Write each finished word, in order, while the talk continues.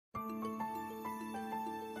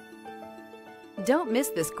Don't miss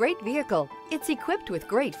this great vehicle. It's equipped with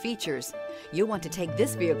great features. You'll want to take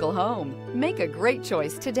this vehicle home. Make a great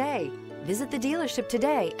choice today. Visit the dealership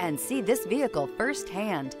today and see this vehicle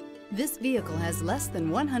firsthand. This vehicle has less than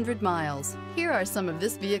 100 miles. Here are some of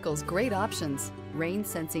this vehicle's great options: rain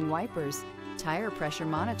sensing wipers, tire pressure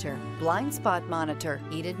monitor, blind spot monitor,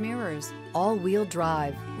 heated mirrors, all-wheel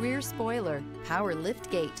drive, rear spoiler, power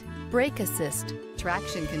liftgate, brake assist,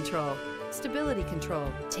 traction control, stability control.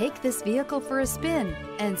 Take this vehicle for a spin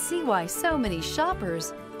and see why so many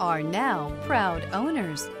shoppers are now proud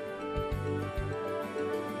owners.